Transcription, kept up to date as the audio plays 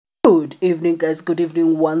Good evening, guys. Good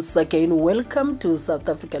evening once again. Welcome to South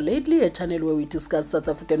Africa Lately, a channel where we discuss South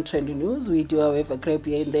African trending news. We do, however, grab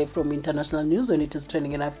here and there from international news when it is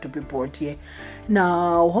trending enough to be brought here.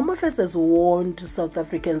 Now, Home Affairs has warned South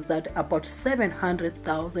Africans that about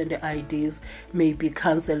 700,000 IDs may be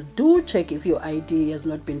cancelled. Do check if your ID has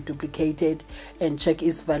not been duplicated and check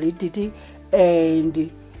its validity and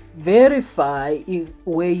verify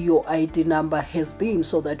where your ID number has been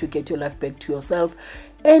so that you get your life back to yourself.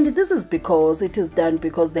 And this is because it is done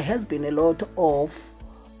because there has been a lot of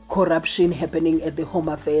corruption happening at the Home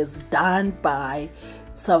Affairs done by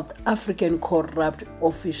South African corrupt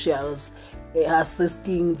officials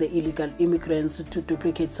assisting the illegal immigrants to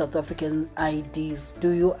duplicate South African IDs.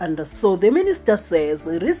 Do you understand? So the minister says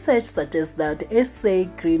research suggests that SA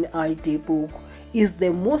Green ID book is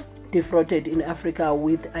the most defrauded in Africa,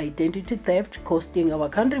 with identity theft costing our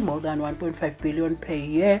country more than 1.5 billion per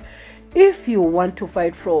year. If you want to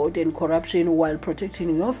fight fraud and corruption while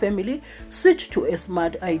protecting your family, switch to a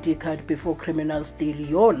smart ID card before criminals steal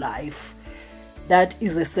your life. That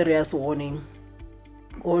is a serious warning.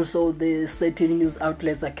 Also, the certain news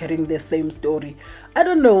outlets are carrying the same story. I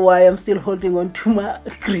don't know why I'm still holding on to my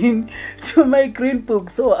green book.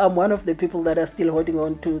 So I'm one of the people that are still holding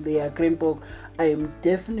on to their green book. I am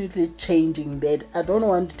definitely changing that. I don't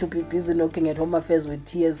want to be busy knocking at Home Affairs with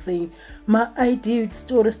tears saying my ID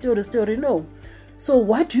story. No. So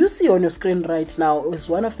what you see on your screen right now is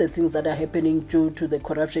one of the things that are happening due to the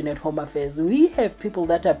corruption at Home Affairs. We have people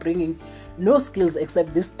that are bringing no skills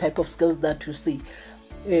except this type of skills that you see.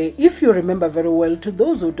 If you remember very well, to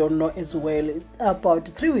those who don't know as well, about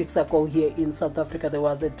 3 weeks ago here in South Africa, there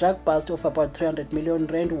was a drug bust of about 300 million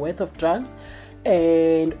rand worth of drugs,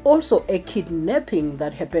 and also a kidnapping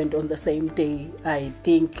that happened on the same day. I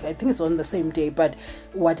think it's on the same day, but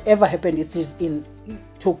whatever happened, it is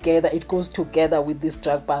it goes together with this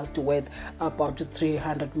drug bust worth about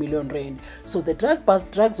 300 million rand. So the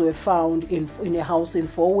drugs were found in a house in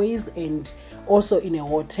Four Ways and also in a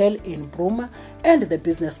hotel in Bruma, and the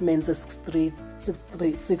businessman's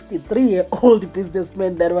 63-year-old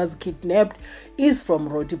businessman that was kidnapped is from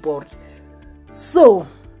Deported. So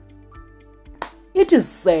it is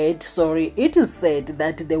said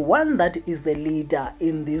that the one that is the leader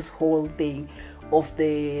in this whole thing of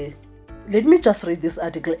the, let me just read this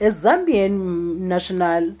article. A Zambian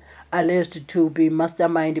national alleged to be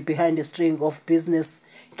mastermind behind a string of business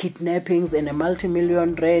kidnappings and a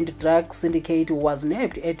multi-million rand drug syndicate was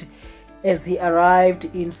nabbed as he arrived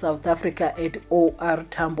in South Africa at OR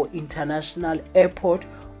Tambo International Airport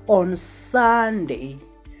on Sunday.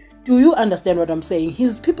 Do you understand what I'm saying?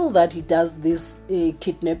 His people that he does this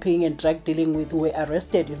kidnapping and drug dealing with were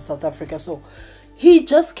arrested in South Africa. So he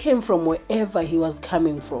just came from wherever he was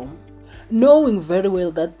coming from, knowing very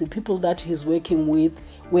well that the people that he's working with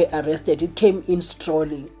were arrested. He came in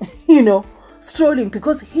strolling, strolling,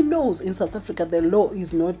 because he knows in South Africa the law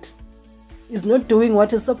is not doing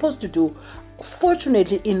what it's supposed to do.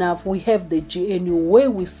 Fortunately enough, we have the GNU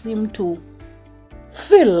where we seem to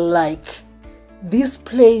feel like this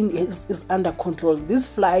plane is under control. This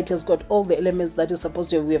flight has got all the elements that is supposed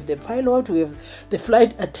to have. We have the pilot, we have the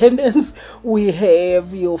flight attendants, we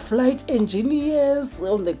have your flight engineers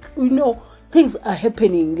on the, things are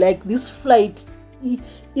happening. Like this flight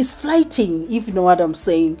is flighting, if you know what I'm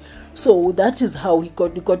saying. So that is how he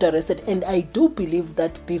got arrested. And I do believe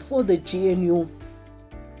that before the GNU,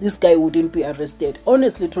 this guy wouldn't be arrested.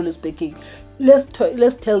 Honestly, truly speaking, let's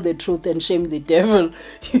tell the truth and shame the devil,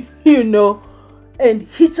 And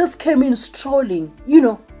he just came in strolling,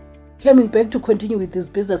 coming back to continue with his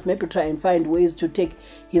business, maybe try and find ways to take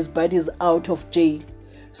his buddies out of jail.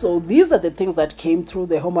 So these are the things that came through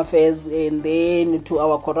the Home Affairs, and then to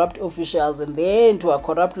our corrupt officials, and then to our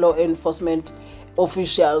corrupt law enforcement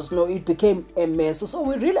officials. It became a mess. So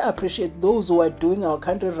we really appreciate those who are doing our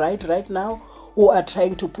country right now, who are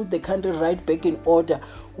trying to put the country right back in order.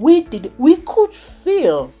 We could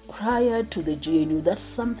feel prior to the GNU that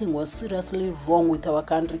something was seriously wrong with our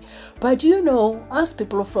country. But us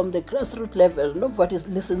people from the grassroots level, nobody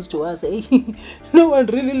listens to us. No one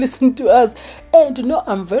really listened to us. And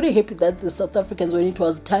I'm very happy that the South Africans, when it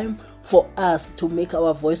was time for us to make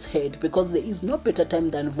our voice heard, because there is no better time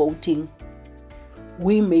than voting,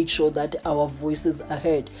 we made sure that our voices are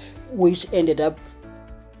heard, which ended up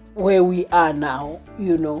where we are now,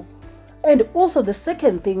 And also the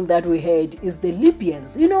second thing that we had is the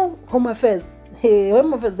Libyans. Home Affairs,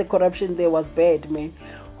 the corruption there was bad, man.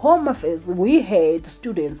 Home Affairs, we had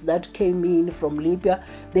students that came in from Libya.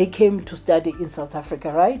 They came to study in South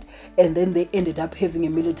Africa, right? And then they ended up having a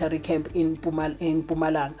military camp in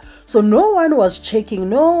Mpumalanga. So no one was checking,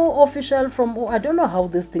 no official from, I don't know how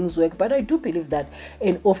these things work, but I do believe that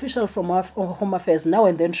an official from Home Affairs now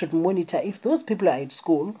and then should monitor if those people are at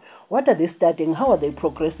school, what are they studying, how are they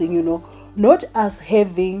progressing, you know, not us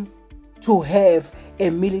having to have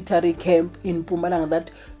a military camp in Mpumalanga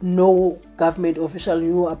that no government official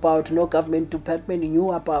knew about, no government department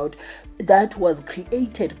knew about. That was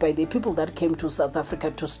created by the people that came to South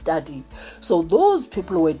Africa to study. So those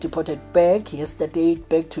people were deported back yesterday,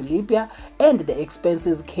 back to Libya, and the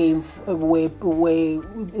expenses came through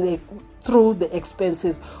the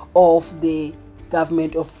expenses of the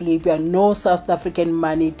government of Libya. No South African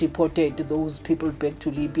money deported those people back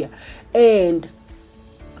to Libya. And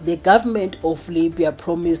the government of Libya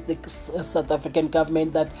promised the South African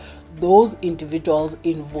government that those individuals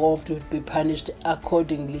involved would be punished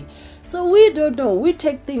accordingly. So we don't know. We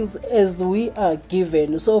take things as we are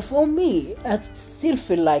given. So for me, I still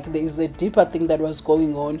feel like there is a deeper thing that was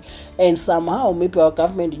going on, and somehow maybe our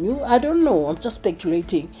government knew. I don't know. I'm just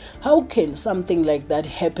speculating. How can something like that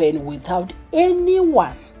happen without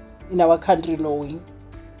anyone in our country knowing?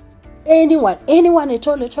 Anyone at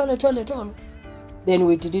all. Then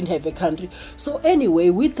we didn't have a country. So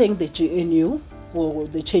anyway, we thank the GNU for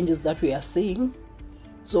the changes that we are seeing.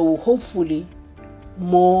 So hopefully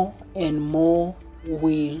more and more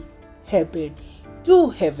will happen.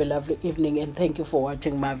 Do have a lovely evening, and thank you for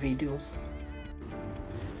watching my videos.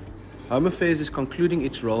 Home Affairs is concluding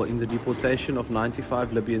its role in the deportation of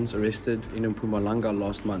 95 Libyans arrested in Mpumalanga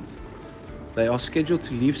last month. They are scheduled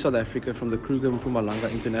to leave South Africa from the Kruger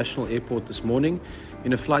Mpumalanga International Airport this morning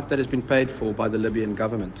in a flight that has been paid for by the Libyan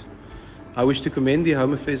government. I wish to commend the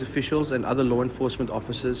Home Affairs officials and other law enforcement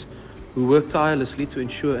officers who work tirelessly to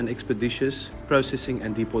ensure an expeditious processing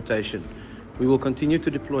and deportation. We will continue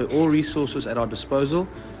to deploy all resources at our disposal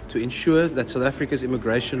to ensure that South Africa's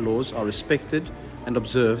immigration laws are respected and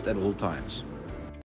observed at all times.